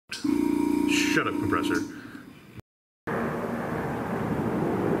Shut up, compressor.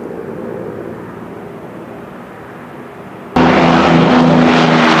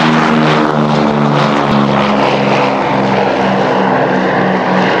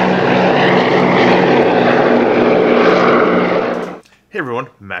 Hey everyone,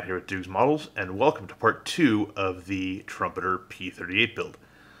 Matt here with Duke's Models, and welcome to part 2 of the Trumpeter P-38 build.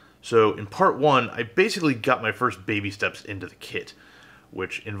 So in part 1, I basically got my first baby steps into the kit,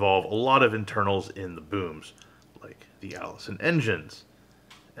 which involve a lot of internals in the booms, like the Allison engines,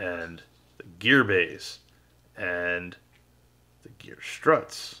 and the gear bays, and the gear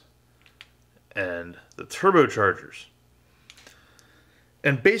struts, and the turbochargers.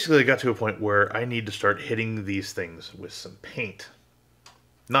 And basically I got to a point where I need to start hitting these things with some paint.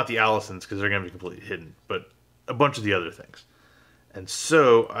 Not the Allisons, because they're going to be completely hidden, but a bunch of the other things. And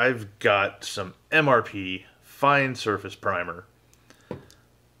so I've got some MRP fine surface primer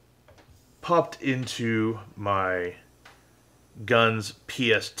popped into my gun's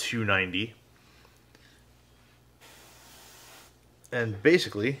PS290. And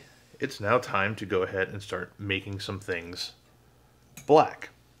basically, it's now time to go ahead and start making some things black.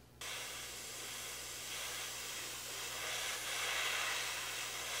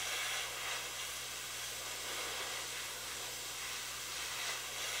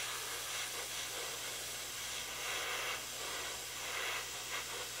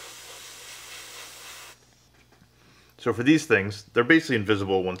 So for these things, they're basically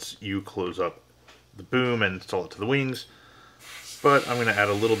invisible once you close up the boom and install it to the wings. But I'm going to add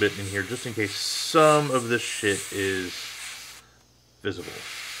a little bit in here just in case some of this shit is visible.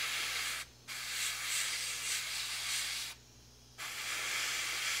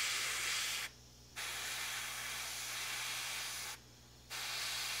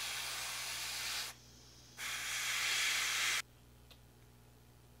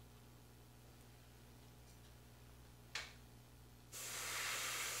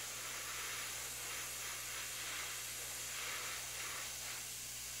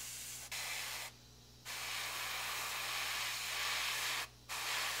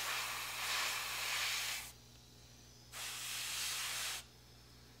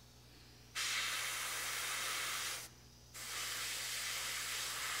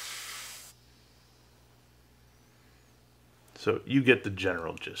 So you get the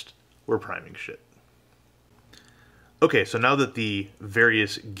general gist. We're priming shit. Okay, so now that the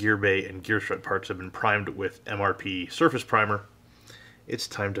various gear bay and gear strut parts have been primed with MRP surface primer, it's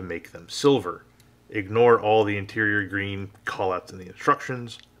time to make them silver. Ignore all the interior green callouts in the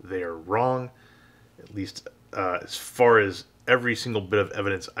instructions. They are wrong, at least as far as every single bit of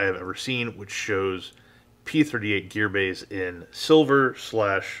evidence I have ever seen, which shows P-38 gear bays in silver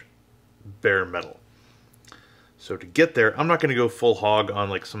 / bare metal. So to get there, I'm not going to go full hog on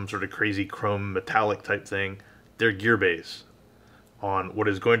like some sort of crazy chrome metallic type thing. They're gear bays on what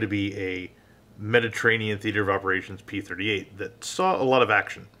is going to be a Mediterranean Theater of Operations P-38 that saw a lot of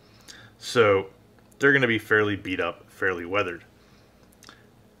action. So they're going to be fairly beat up, fairly weathered.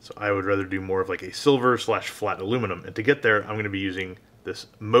 So I would rather do more of like a silver / flat aluminum. And to get there, I'm going to be using this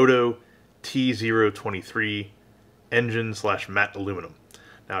Moto T023 engine / matte aluminum.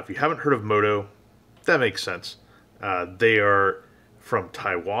 Now, if you haven't heard of Moto, that makes sense. They are from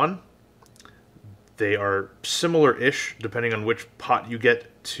Taiwan. They are similar-ish, depending on which pot you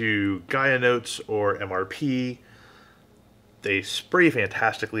get, to Gaia Notes or MRP. They spray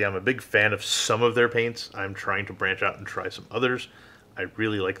fantastically. I'm a big fan of some of their paints. I'm trying to branch out and try some others. I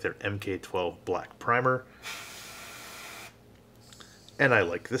really like their MK12 black primer. And I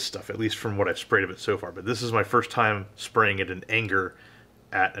like this stuff, at least from what I've sprayed of it so far. But this is my first time spraying it in anger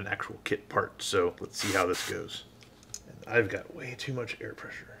at an actual kit part. So let's see how this goes. And I've got way too much air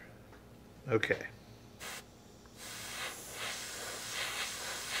pressure. Okay.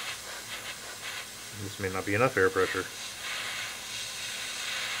 This may not be enough air pressure.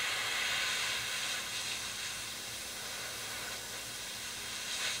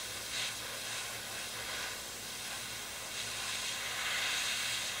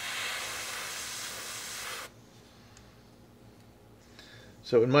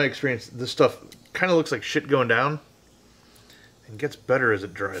 So in my experience, this stuff kind of looks like shit going down and gets better as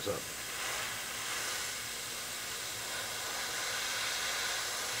it dries up.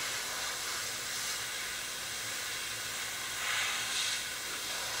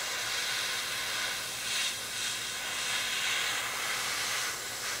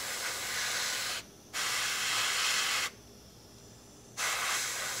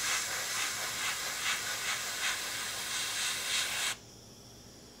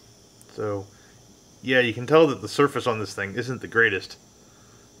 So, yeah, you can tell that the surface on this thing isn't the greatest.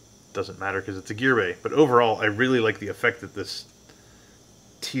 doesn't matter because it's a gear bay. But overall, I really like the effect that this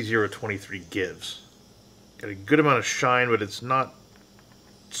T023 gives. Got a good amount of shine, but it's not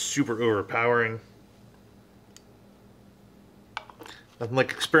super overpowering. Nothing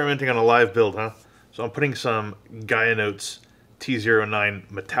like experimenting on a live build, huh? So I'm putting some Gaia Notes T09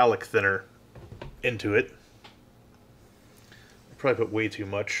 metallic thinner into it. I probably put way too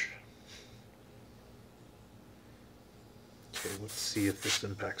much. Okay, let's see if this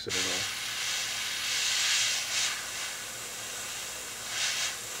impacts it at all.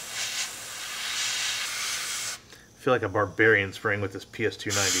 I feel like a barbarian spraying with this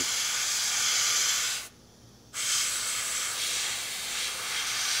PS290.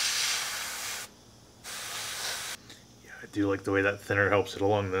 I do like the way that thinner helps it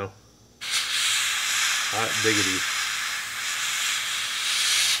along, though. Hot diggity.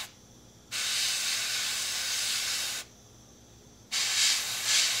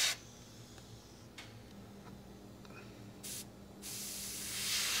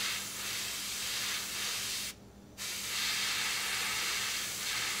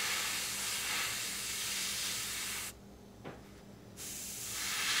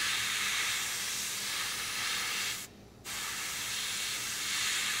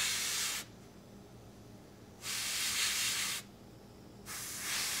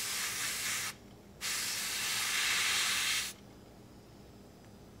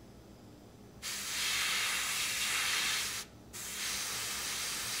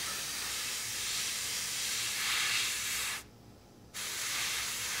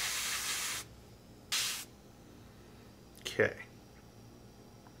 Okay.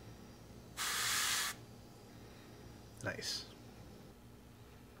 Nice.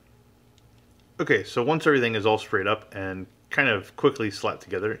 Okay, so once everything is all sprayed up and kind of quickly slapped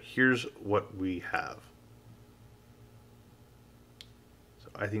together, here's what we have. So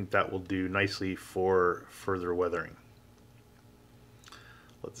I think that will do nicely for further weathering.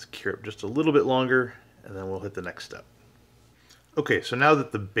 Let's cure up just a little bit longer and then we'll hit the next step. Okay, so now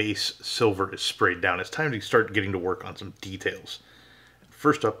that the base silver is sprayed down, it's time to start getting to work on some details.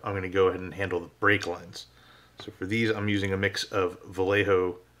 First up, I'm going to go ahead and handle the brake lines. So for these, I'm using a mix of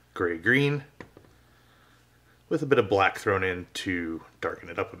Vallejo gray-green with a bit of black thrown in to darken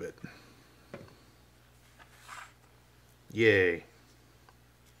it up a bit. Yay.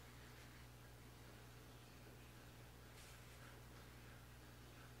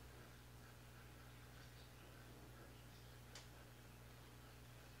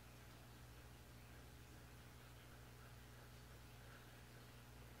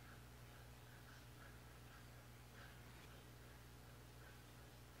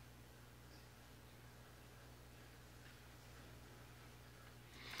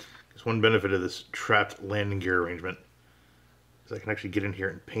 One benefit of this trapped landing gear arrangement is I can actually get in here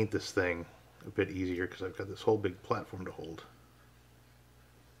and paint this thing a bit easier because I've got this whole big platform to hold.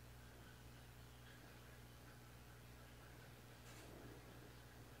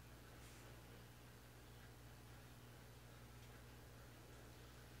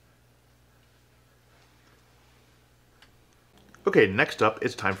 Okay, next up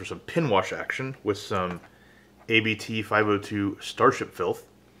it's time for some pin wash action with some ABT 502 Starship Filth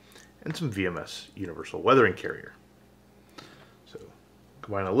and some VMS Universal Weathering Carrier. So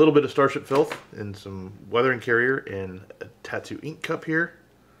combine a little bit of Starship Filth and some Weathering Carrier in a Tattoo ink cup here.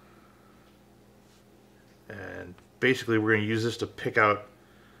 And basically we're going to use this to pick out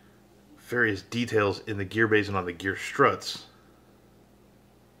various details in the gear bays and on the gear struts.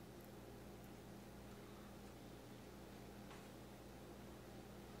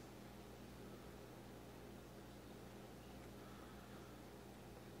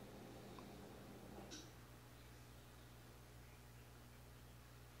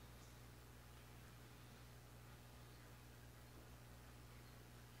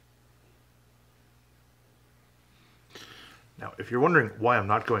 Now, if you're wondering why I'm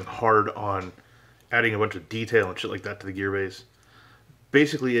not going hard on adding a bunch of detail and shit like that to the gear bays,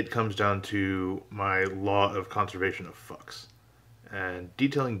 basically it comes down to my law of conservation of fucks. And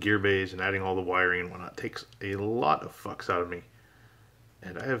detailing gear bays and adding all the wiring and whatnot takes a lot of fucks out of me.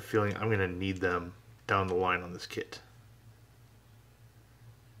 And I have a feeling I'm going to need them down the line on this kit.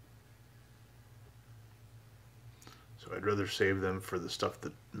 So I'd rather save them for the stuff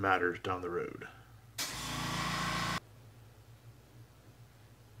that matters down the road.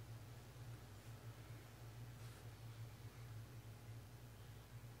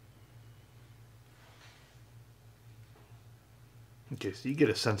 Okay, so you get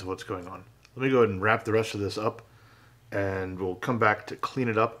a sense of what's going on. Let me go ahead and wrap the rest of this up, and we'll come back to clean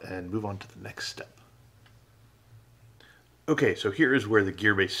it up and move on to the next step. Okay, so here is where the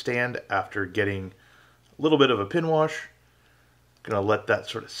gear bays stand after getting a little bit of a pin wash. Gonna let that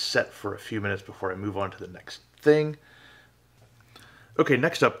sort of set for a few minutes before I move on to the next thing. Okay,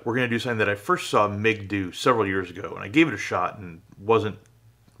 next up, we're gonna do something that I first saw Mig do several years ago, and I gave it a shot and wasn't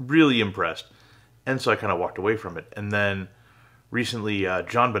really impressed, and so I kind of walked away from it. And then recently,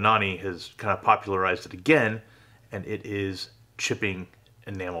 John Bonani has kind of popularized it again, and it is chipping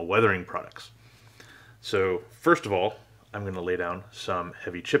enamel weathering products. So first of all, I'm going to lay down some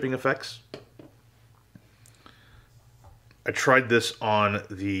heavy chipping effects. I tried this on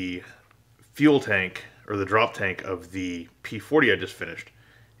the fuel tank, or the drop tank of the P40 I just finished,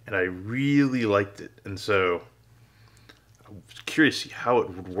 and I really liked it. And so I was curious to see how it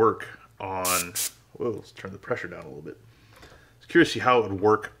would work on, whoa, let's turn the pressure down a little bit. I was curious to see how it would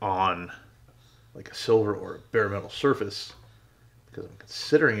work on like a silver or a bare metal surface, because I'm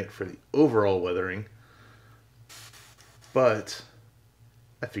considering it for the overall weathering. But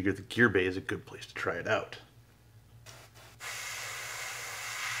I figured the gear bay is a good place to try it out.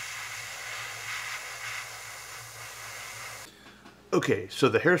 Okay, so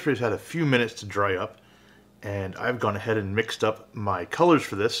the hairspray's had a few minutes to dry up, and I've gone ahead and mixed up my colors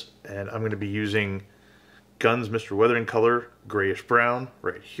for this, and I'm going to be using Guns Mr. Weathering color, grayish brown,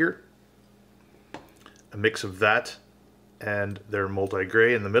 right here. A mix of that and their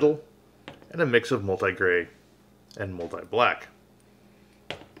multi-gray in the middle, and a mix of multi-gray and multi-black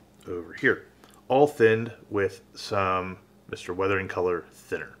over here, all thinned with some Mr. Weathering color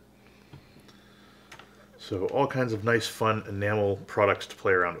thinner. So all kinds of nice fun enamel products to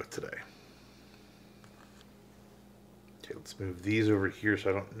play around with today. Okay, let's move these over here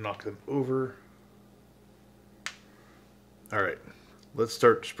so I don't knock them over. Alright, let's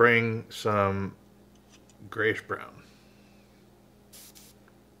start spraying some grayish brown.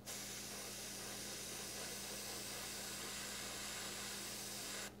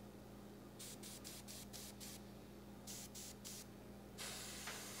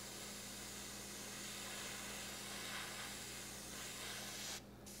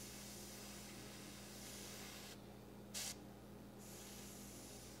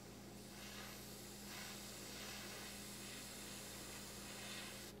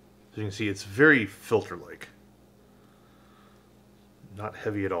 As you can see, it's very filter-like. Not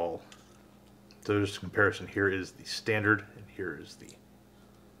heavy at all. So just a comparison, here is the standard, and here is the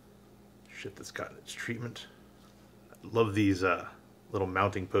shit that's gotten its treatment. I love these little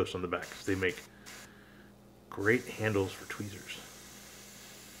mounting posts on the back, because they make great handles for tweezers.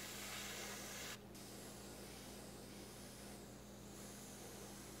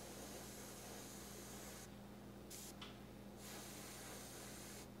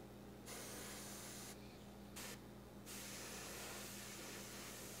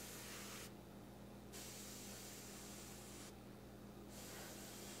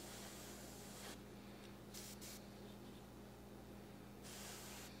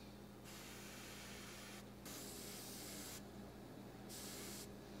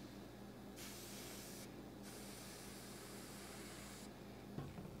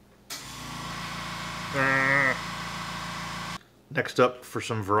 Next up, for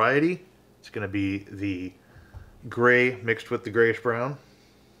some variety, it's going to be the gray mixed with the grayish brown.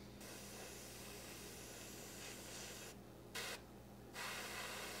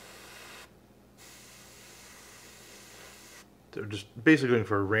 So just basically going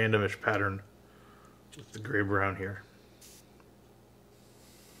for a randomish pattern with the gray brown here.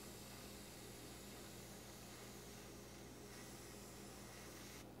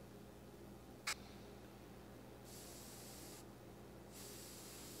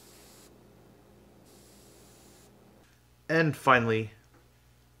 And finally,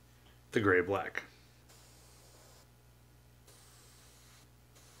 the gray-black.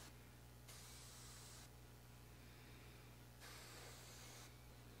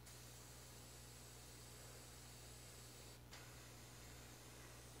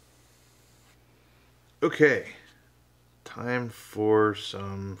 Okay, time for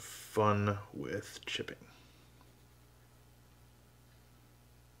some fun with chipping.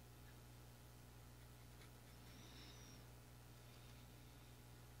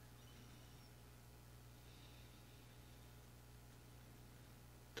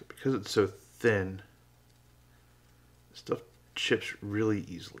 Because it's so thin, stuff chips really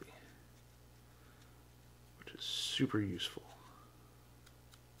easily, which is super useful.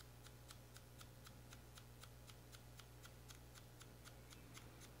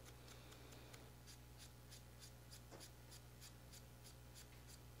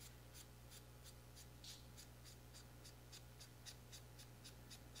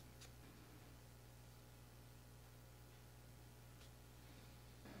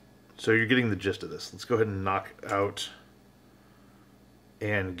 So you're getting the gist of this. Let's go ahead and knock out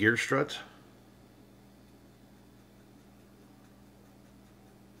and gear strut.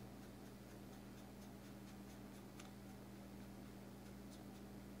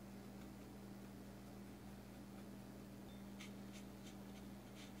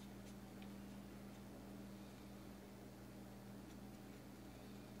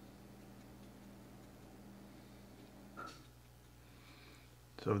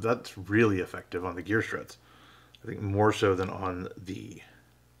 So that's really effective on the gear struts. I think more so than on the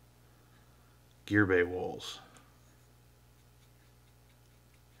gear bay walls.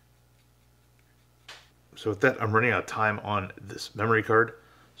 So with that, I'm running out of time on this memory card.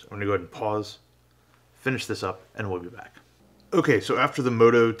 So I'm going to go ahead and pause, finish this up, and we'll be back. Okay, so after the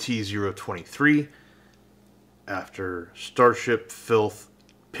Moto T023, after Starship filth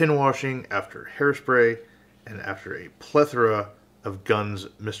pin washing, after hairspray, and after a plethora of guns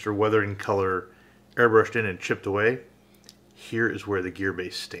Mr. Weathering color airbrushed in and chipped away, here is where the gear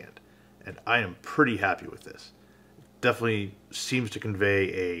bays stand. And I am pretty happy with this. Definitely seems to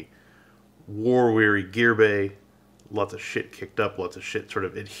convey a war-weary gear bay, lots of shit kicked up, lots of shit sort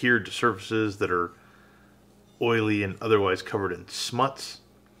of adhered to surfaces that are oily and otherwise covered in smuts.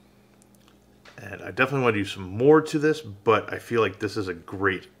 And I definitely want to do some more to this, but I feel like this is a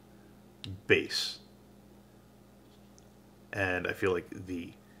great base. And I feel like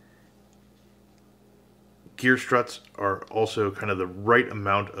the gear struts are also kind of the right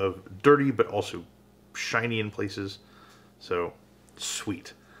amount of dirty, but also shiny in places. So,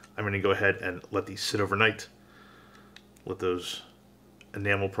 sweet. I'm going to go ahead and let these sit overnight. Let those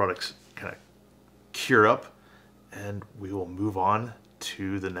enamel products kind of cure up. And we will move on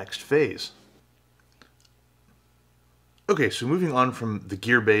to the next phase. Okay, so moving on from the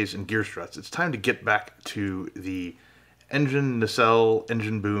gear bays and gear struts, it's time to get back to the engine, nacelle,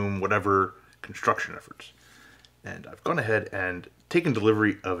 engine boom, whatever construction efforts. And I've gone ahead and taken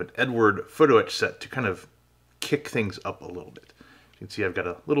delivery of an Edward photo etch set to kind of kick things up a little bit. You can see I've got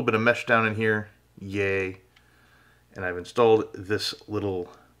a little bit of mesh down in here, yay. And I've installed this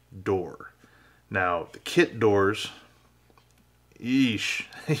little door. Now, the kit doors, yeesh,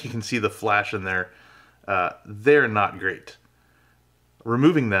 you can see the flash in there. They're not great.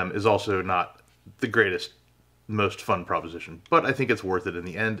 Removing them is also not the greatest, most fun proposition, but I think it's worth it in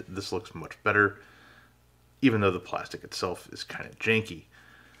the end. This looks much better, even though the plastic itself is kind of janky.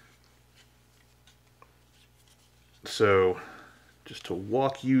 So, just to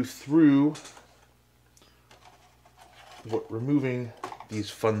walk you through what removing these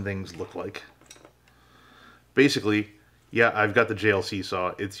fun things look like. Basically, yeah, I've got the JLC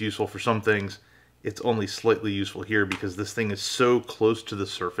saw. It's useful for some things. It's only slightly useful here because this thing is so close to the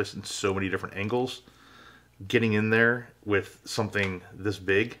surface in so many different angles. Getting in there with something this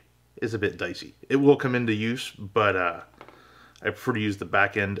big is a bit dicey. It will come into use, but I prefer to use the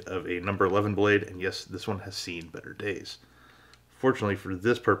back end of a number 11 blade, and yes, this one has seen better days. Fortunately for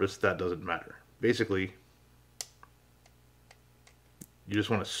this purpose, that doesn't matter. Basically, you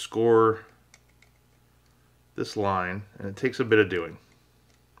just want to score this line, and it takes a bit of doing.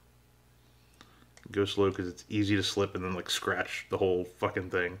 Go slow because it's easy to slip and then like scratch the whole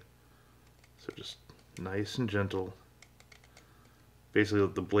fucking thing. So just nice and gentle. Basically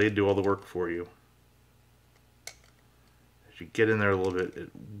let the blade do all the work for you. As you get in there a little bit, it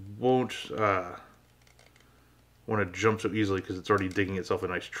won't want to jump so easily because it's already digging itself a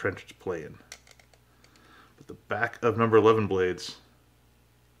nice trench to play in. But the back of number 11 blades,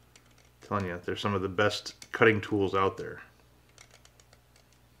 I'm telling you, they're some of the best cutting tools out there.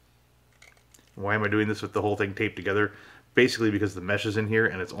 Why am I doing this with the whole thing taped together? Basically because the mesh is in here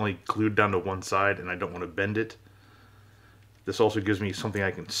and it's only glued down to one side and I don't want to bend it. This also gives me something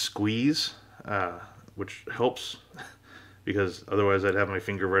I can squeeze, which helps because otherwise I'd have my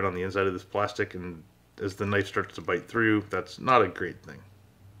finger right on the inside of this plastic, and as the knife starts to bite through, that's not a great thing.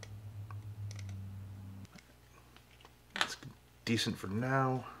 It's decent for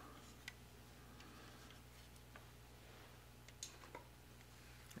now.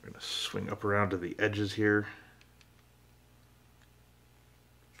 We're going to swing up around to the edges here.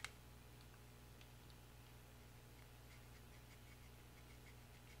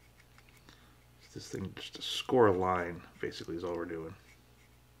 This thing, just to score a line, basically, is all we're doing.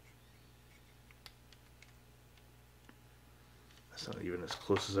 That's not even as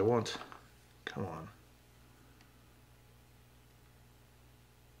close as I want. Come on.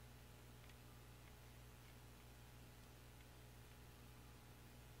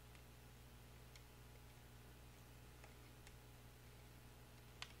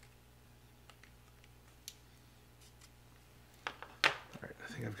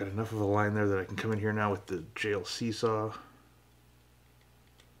 think I've got enough of a line there that I can come in here now with the JLC saw.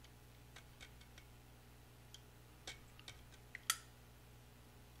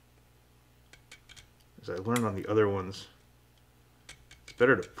 As I learned on the other ones, it's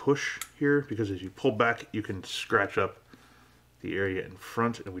better to push here because as you pull back, you can scratch up the area in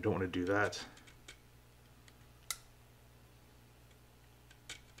front, and we don't want to do that.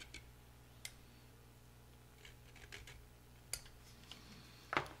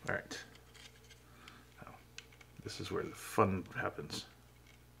 All right. Now, this is where the fun happens.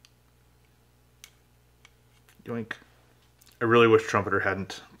 Yoink. I really wish Trumpeter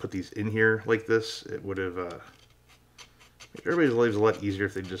hadn't put these in here like this. It would have made everybody's lives a lot easier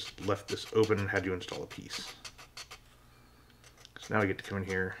if they just left this open and had you install a piece. So now I get to come in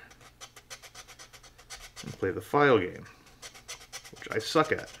here and play the file game, which I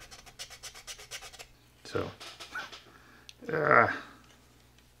suck at. So, all right.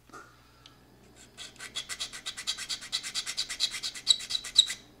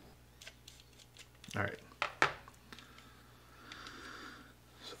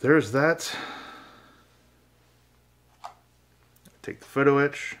 There's that. Take the photo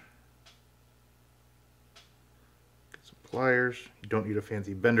etch. Get some pliers. You don't need a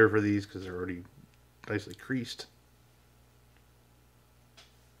fancy bender for these because they're already nicely creased.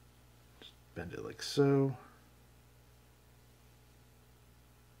 Just bend it like so.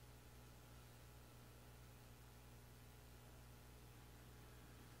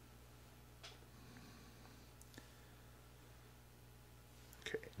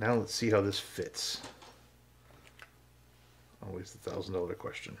 Now let's see how this fits. Always the $1,000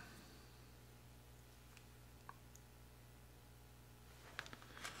 question.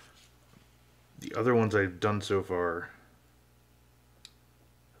 The other ones I've done so far,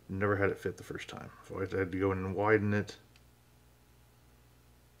 I've never had it fit the first time. I've always had to go in and widen it.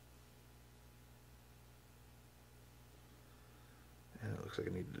 And it looks like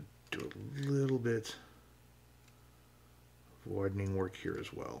I need to do a little bit widening work here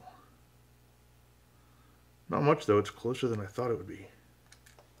as well. Not much though, it's closer than I thought it would be.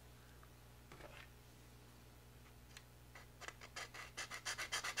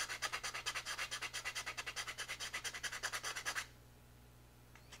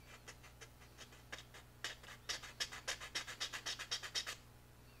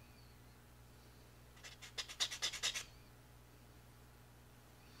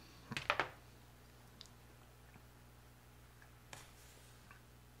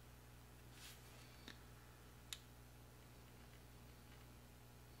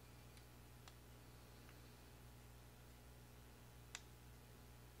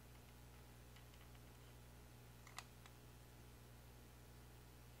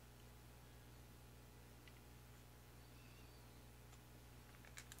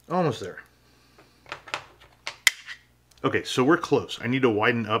 Almost there. Okay, so we're close. I need to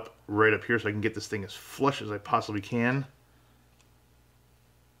widen up right up here so I can get this thing as flush as I possibly can.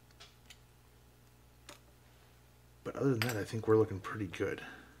 But other than that, I think we're looking pretty good.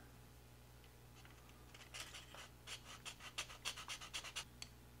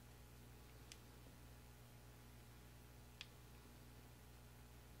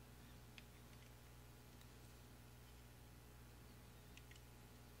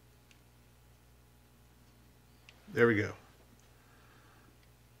 There we go.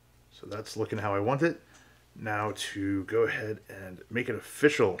 So that's looking how I want it. Now to go ahead and make it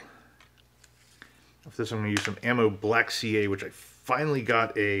official. With this, I'm going to use some Ammo Black CA, which I finally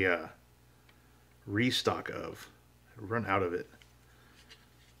got a restock of. I run out of it.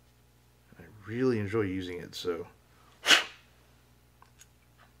 I really enjoy using it, so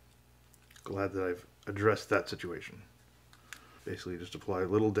glad that I've addressed that situation. Basically just apply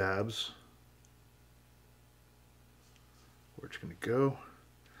little dabs where it's going to go.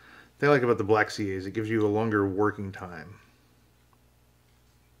 The thing I like about the Black CA is it gives you a longer working time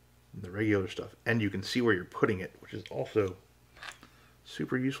than the regular stuff, and you can see where you're putting it, which is also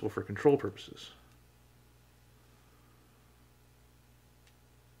super useful for control purposes.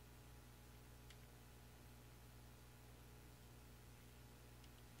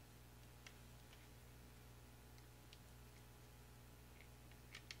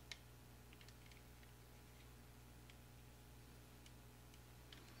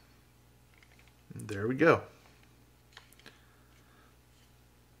 There we go.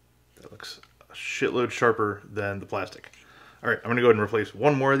 That looks a shitload sharper than the plastic. All right, I'm going to go ahead and replace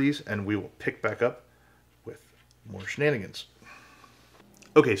one more of these, and we will pick back up with more shenanigans.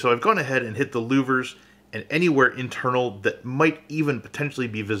 Okay, so I've gone ahead and hit the louvers and anywhere internal that might even potentially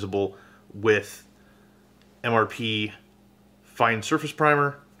be visible with MRP fine surface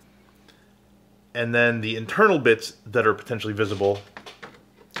primer, and then the internal bits that are potentially visible,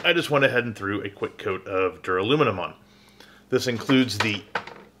 I just went ahead and threw a quick coat of duraluminum on. This includes the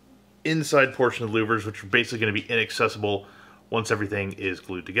inside portion of the louvers, which are basically going to be inaccessible once everything is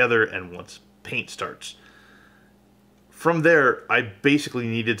glued together and once paint starts. From there, I basically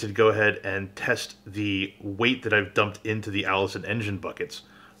needed to go ahead and test the weight that I've dumped into the Allison engine buckets,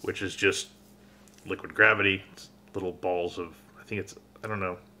 which is just liquid gravity. It's little balls of, I think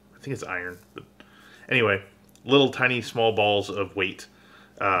it's iron. But anyway, little tiny small balls of weight.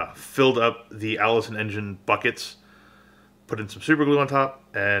 Filled up the Allison engine buckets, put in some super glue on top,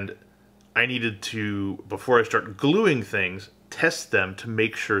 and I needed to, before I start gluing things, test them to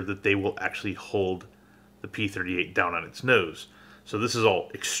make sure that they will actually hold the P-38 down on its nose. So this is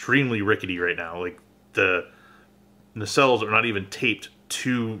all extremely rickety right now. Like, the nacelles are not even taped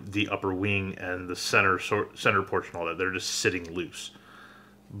to the upper wing and the center portion, all that. They're just sitting loose.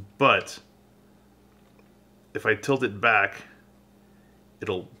 But if I tilt it back,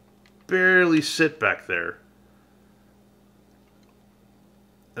 it'll barely sit back there.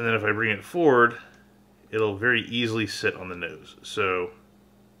 And then if I bring it forward, it'll very easily sit on the nose. So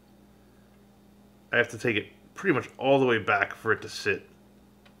I have to take it pretty much all the way back for it to sit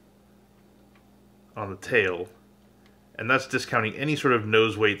on the tail. And that's discounting any sort of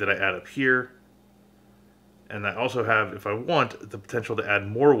nose weight that I add up here. And I also have, if I want, the potential to add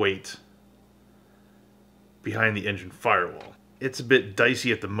more weight behind the engine firewall. It's a bit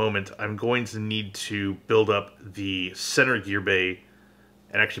dicey at the moment. I'm going to need to build up the center gear bay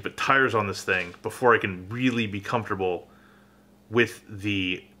and actually put tires on this thing before I can really be comfortable with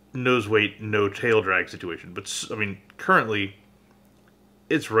the nose weight, no tail drag situation. But, I mean, currently,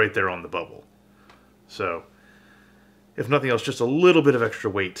 it's right there on the bubble. So, if nothing else, just a little bit of extra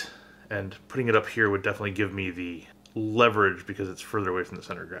weight, and putting it up here would definitely give me the leverage because it's further away from the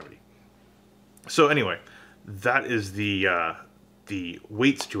center of gravity. So anyway, that is the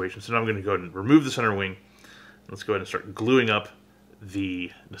weight situation. So now I'm going to go ahead and remove the center wing. Let's go ahead and start gluing up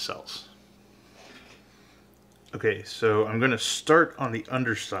the nacelles. Okay, so I'm going to start on the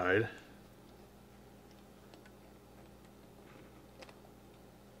underside.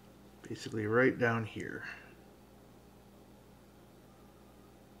 Basically right down here.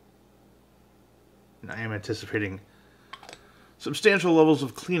 And I am anticipating substantial levels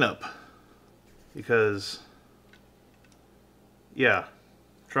of cleanup because, yeah,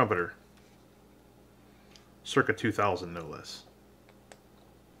 Trumpeter. Circa 2000, no less.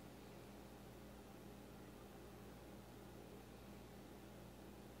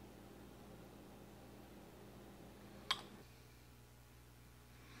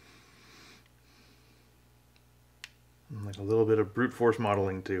 Like a little bit of brute force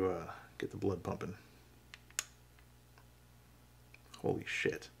modeling to get the blood pumping. Holy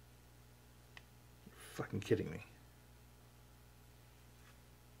shit. You're fucking kidding me.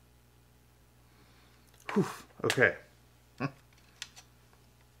 Whew. Okay.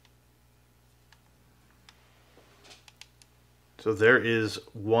 So there is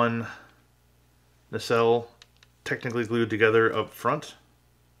one nacelle technically glued together up front.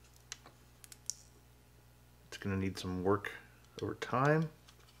 It's going to need some work over time.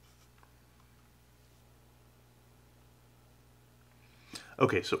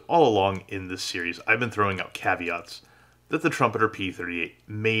 Okay, so all along in this series, I've been throwing out caveats that the Trumpeter P-38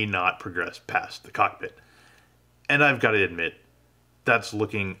 may not progress past the cockpit. And I've got to admit, that's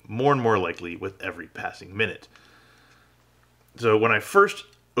looking more and more likely with every passing minute. So when I first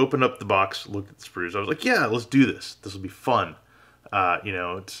opened up the box, looked at the sprues, I was like, yeah, let's do this. This will be fun. You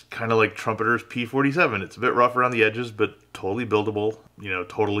know, it's kind of like Trumpeter's P-47. It's a bit rough around the edges, but totally buildable. You know,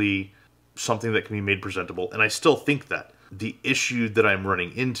 totally something that can be made presentable. And I still think that. The issue that I'm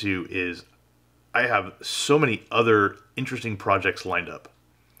running into is I have so many other interesting projects lined up.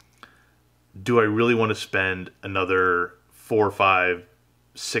 Do I really want to spend another 4, 5,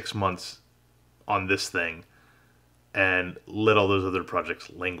 6 months on this thing and let all those other projects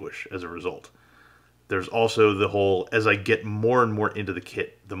languish as a result? There's also the whole, as I get more and more into the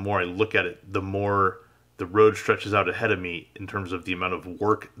kit, the more I look at it, the more the road stretches out ahead of me in terms of the amount of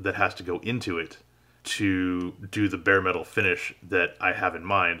work that has to go into it to do the bare metal finish that I have in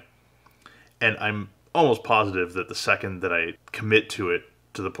mind. And I'm almost positive that the second that I commit to it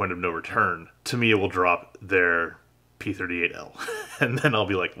to the point of no return, to me it will drop their P-38L. And then I'll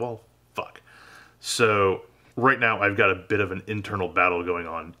be like, well, fuck. So right now I've got a bit of an internal battle going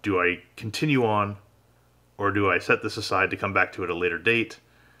on. Do I continue on, or do I set this aside to come back to it at a later date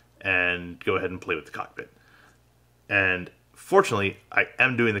and go ahead and play with the cockpit? And fortunately, I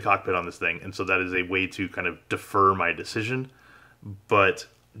am doing the cockpit on this thing, and so that is a way to kind of defer my decision. but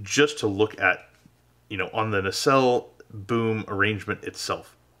just to look at, on the nacelle boom arrangement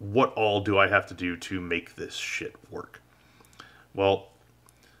itself, what all do I have to do to make this shit work? Well,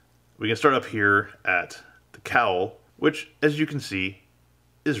 we can start up here at the cowl, which, as you can see,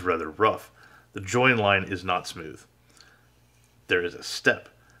 is rather rough. The join line is not smooth. There is a step.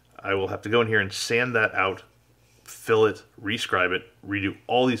 I will have to go in here and sand that out, fill it, rescribe it, redo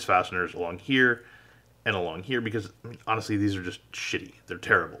all these fasteners along here and along here, because honestly, these are just shitty. They're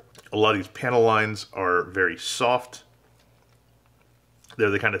terrible. A lot of these panel lines are very soft. They're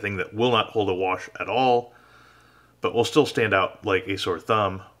the kind of thing that will not hold a wash at all, but will still stand out like a sore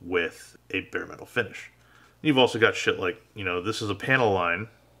thumb with a bare metal finish. You've also got shit like, this is a panel line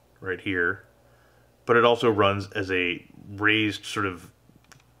right here, but it also runs as a raised sort of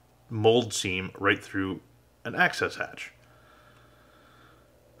mold seam right through an access hatch.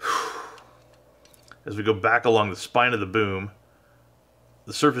 As we go back along the spine of the boom,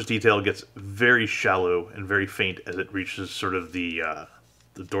 the surface detail gets very shallow and very faint as it reaches sort of the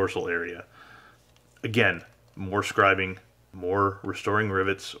dorsal area. Again, more scribing, more restoring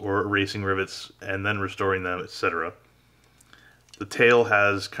rivets or erasing rivets and then restoring them, etc. The tail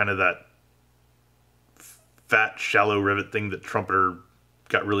has kind of that fat, shallow rivet thing that Trumpeter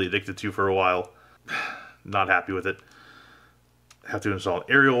got really addicted to for a while. Not happy with it. Have to install an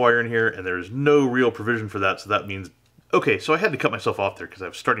aerial wire in here, and there's no real provision for that, so that means... Okay, so I had to cut myself off there because I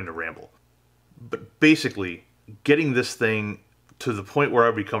was starting to ramble. But basically, getting this thing to the point where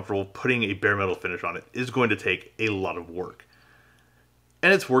I'd be comfortable putting a bare metal finish on it is going to take a lot of work.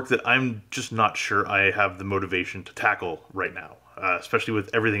 And it's work that I'm just not sure I have the motivation to tackle right now, especially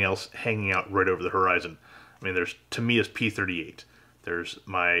with everything else hanging out right over the horizon. I mean, there's Tamiya's P-38. There's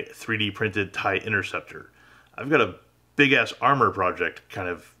my 3D printed TIE Interceptor. I've got a big-ass armor project kind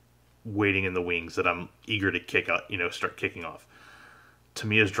of waiting in the wings that I'm eager to start kicking off.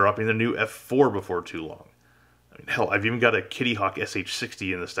 Tamiya's dropping the new F4 before too long. I mean, hell, I've even got a Kitty Hawk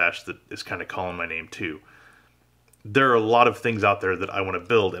SH-60 in the stash that is kind of calling my name too. There are a lot of things out there that I want to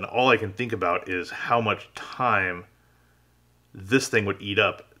build, and all I can think about is how much time this thing would eat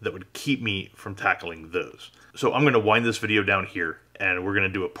up that would keep me from tackling those. So I'm going to wind this video down here, and we're going to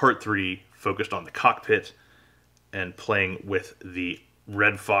do a part 3 focused on the cockpit and playing with the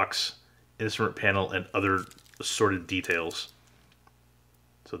Red Fox instrument panel and other assorted details.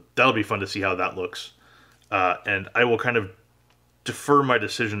 So that'll be fun to see how that looks. And I will kind of defer my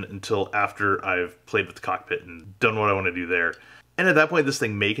decision until after I've played with the cockpit and done what I want to do there. And at that point, this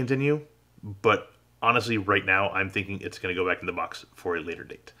thing may continue, but honestly, right now, I'm thinking it's going to go back in the box for a later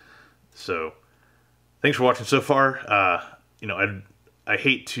date. So, thanks for watching so far. I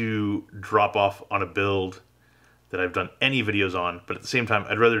hate to drop off on a build that I've done any videos on, but at the same time,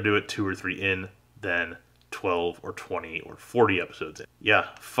 I'd rather do it 2 or 3 in than 12 or 20 or 40 episodes in. Yeah,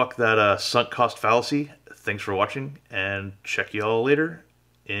 fuck that sunk cost fallacy. Thanks for watching, and check y'all later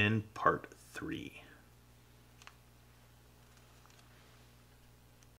in part 3.